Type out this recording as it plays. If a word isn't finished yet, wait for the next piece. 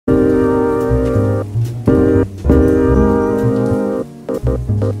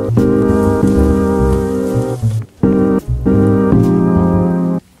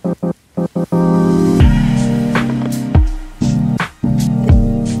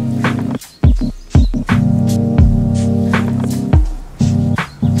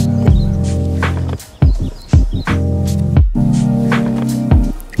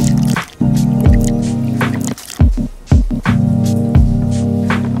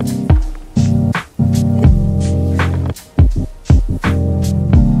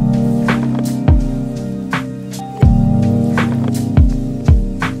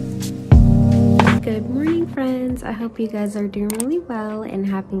hope you guys are doing really well and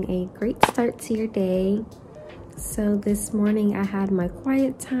having a great start to your day. So this morning I had my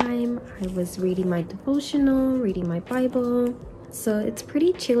quiet time. I was reading my devotional, reading my Bible. So it's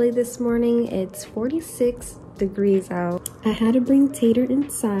pretty chilly this morning. It's 46 degrees out. I had to bring Tater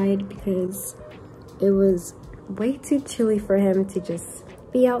inside because it was way too chilly for him to just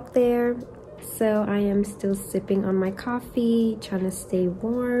be out there. So I am still sipping on my coffee, trying to stay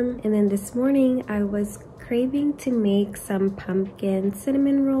warm. And then this morning I was craving to make some pumpkin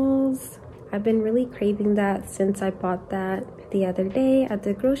cinnamon rolls. I've been really craving that since I bought that the other day at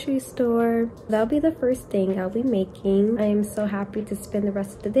the grocery store. That'll be the first thing I'll be making. I am so happy to spend the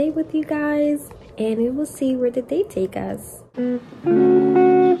rest of the day with you guys, and we will see where the day takes us.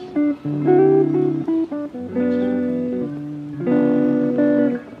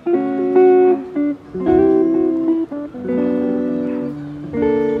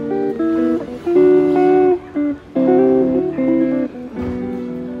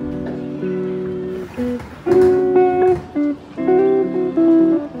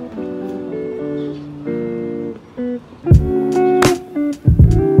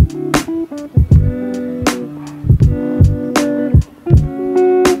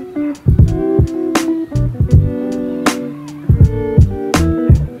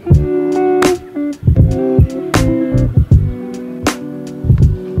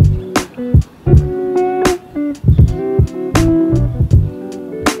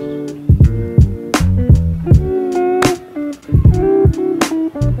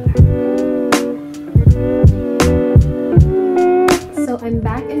 I'm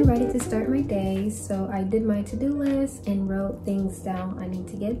back and ready to start my day. So I did my to-do list and wrote things down I need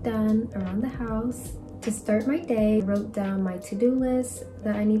to get done around the house. To start my day, I wrote down my to-do list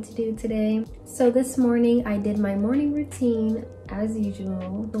that I need to do today. So this morning I did my morning routine as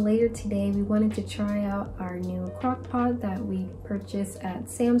usual. Later today we wanted to try out our new crock pot that we purchased at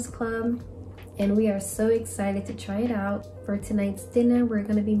Sam's Club, and we are so excited to try it out. For tonight's dinner, we're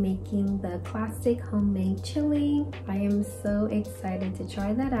going to be making the classic homemade chili. I am so excited to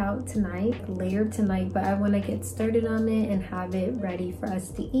try that out later tonight, but I want to get started on it and have it ready for us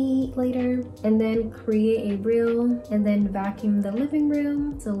to eat later, and then create a reel and then vacuum the living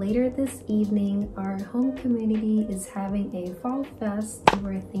room. So later this evening, our home community is having a fall fest.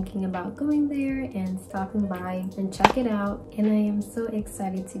 We're thinking about going there and stopping by and check it out, and I am so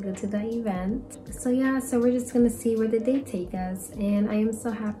excited to go to that event. So yeah, so we're just gonna see where the day takes us, and I am so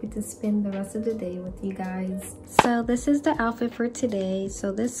happy to spend the rest of the day with you guys. So this is the outfit for today.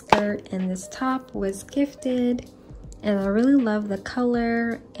 So this skirt and this top was gifted, and I really love the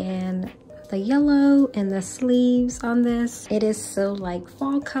color and the yellow and the sleeves on this. It is so like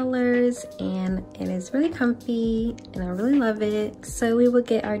fall colors, and it is really comfy, and I really love it. So we will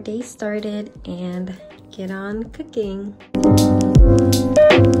get our day started and get on cooking.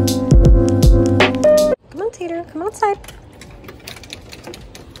 Come on, Tater, come outside.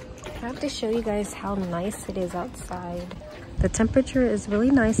 I have to show you guys how nice it is outside. The temperature is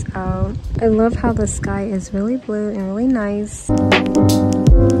really nice out. I love how the sky is really blue and really nice.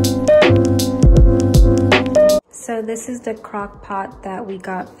 So this is the crock pot that we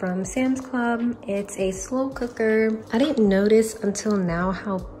got from Sam's Club. It's a slow cooker. I didn't notice until now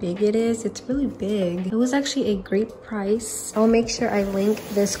how big it is. It's really big. It was actually a great price. I'll make sure I link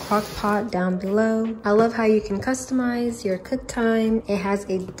this crock pot down below. I love how you can customize your cook time. It has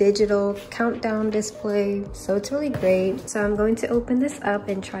a digital countdown display, so it's really great. So I'm going to open this up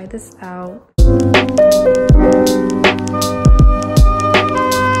and try this out.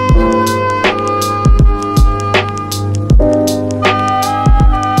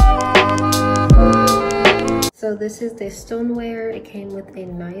 So this is the stoneware. It came with a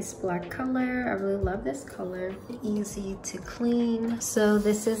nice black color. I really love this color. Easy to clean. So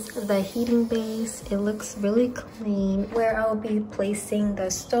this is the heating base. It looks really clean, where I'll be placing the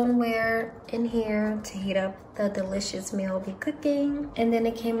stoneware in here to heat up the delicious meal I'll be cooking. And then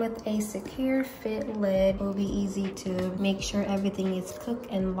it came with a secure fit lid. It will be easy to make sure everything is cooked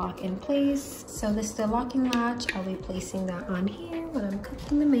and locked in place. So this is the locking latch. I'll be placing that on here when I'm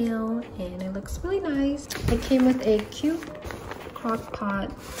cooking the meal, and it looks really nice. It came with a cute crock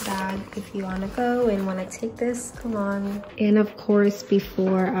pot bag if you want to go and want to take this along. And of course,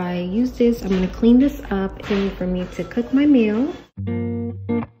 before I use this, I'm going to clean this up and for me to cook my meal.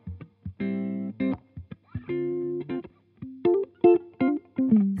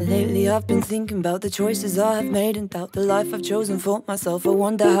 Lately I've been thinking about the choices I have made and doubt the life I've chosen for myself. I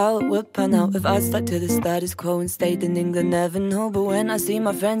wonder how it would pan out if I'd stuck to the status quo and stayed in England. Never know, but when I see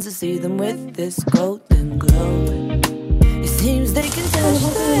my friends, I see them with this golden glow. It seems they can touch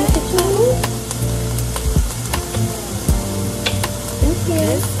the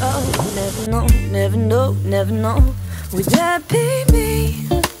Guess I'll never know, never know, never know. Would that be me?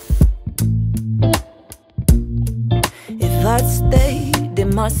 If I'd stayed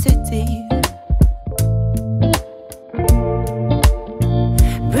in my city.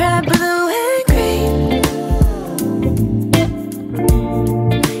 Red, blue and green.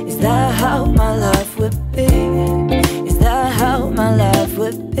 Is that how my life would be? Is that how my life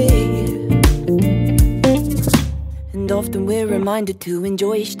would be? And often we're reminded to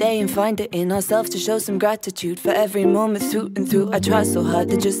enjoy each day and find it in ourselves to show some gratitude for every moment through and through. I try so hard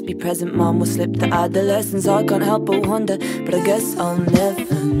to just be present, mom will slip the adolescence. I can't help but wonder, but I guess I'll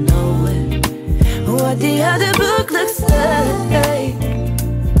never know it. What the other book looks like.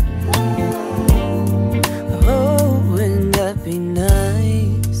 Oh, wouldn't that be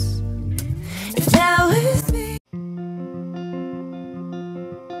nice if that was me?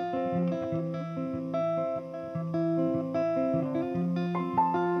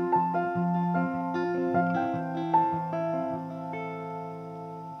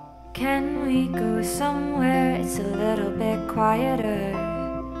 Can we go somewhere it's a little bit quieter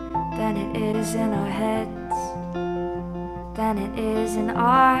than it is in our heads, than it is in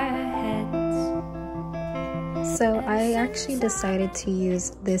our heads? So I actually decided to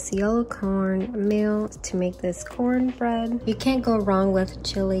use this yellow corn meal to make this cornbread. You can't go wrong with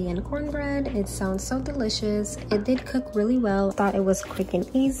chili and cornbread. It sounds so delicious. It did cook really well. Thought it was quick and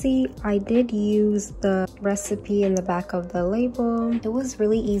easy. I did use the recipe in the back of the label. It was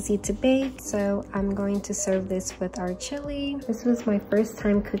really easy to bake, so I'm going to serve this with our chili. This was my first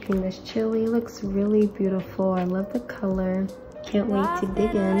time cooking this chili. It looks really beautiful. I love the color. Can't wait to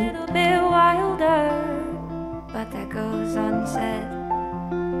dig in. But that goes unsaid.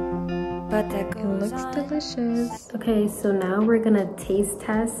 But that goes It looks delicious. Okay, so now we're gonna taste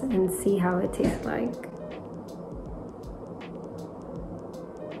test and see how it tastes like.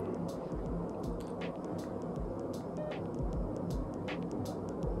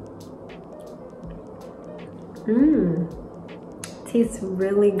 Tastes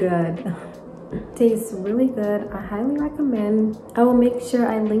really good. Tastes really good. I highly recommend. I will make sure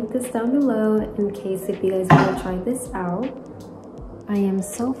I link this down below in case if you guys want to try this out. I am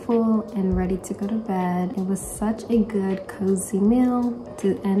so full and ready to go to bed. It was such a good cozy meal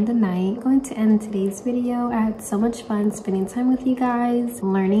to end the night. I'm going to end today's video. I had so much fun spending time with you guys,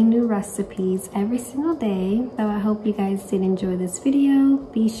 learning new recipes every single day. So I hope you guys did enjoy this video.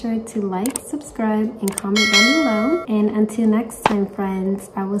 Be sure to like, subscribe, and comment down below. And until next time, friends,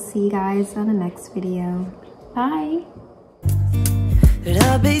 I will see you guys on the next video. Bye! But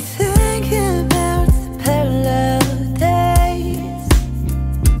I'll be thinking about the parallel days.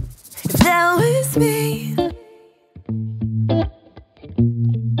 If that was me,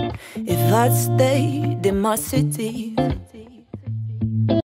 if I'd stayed in my city.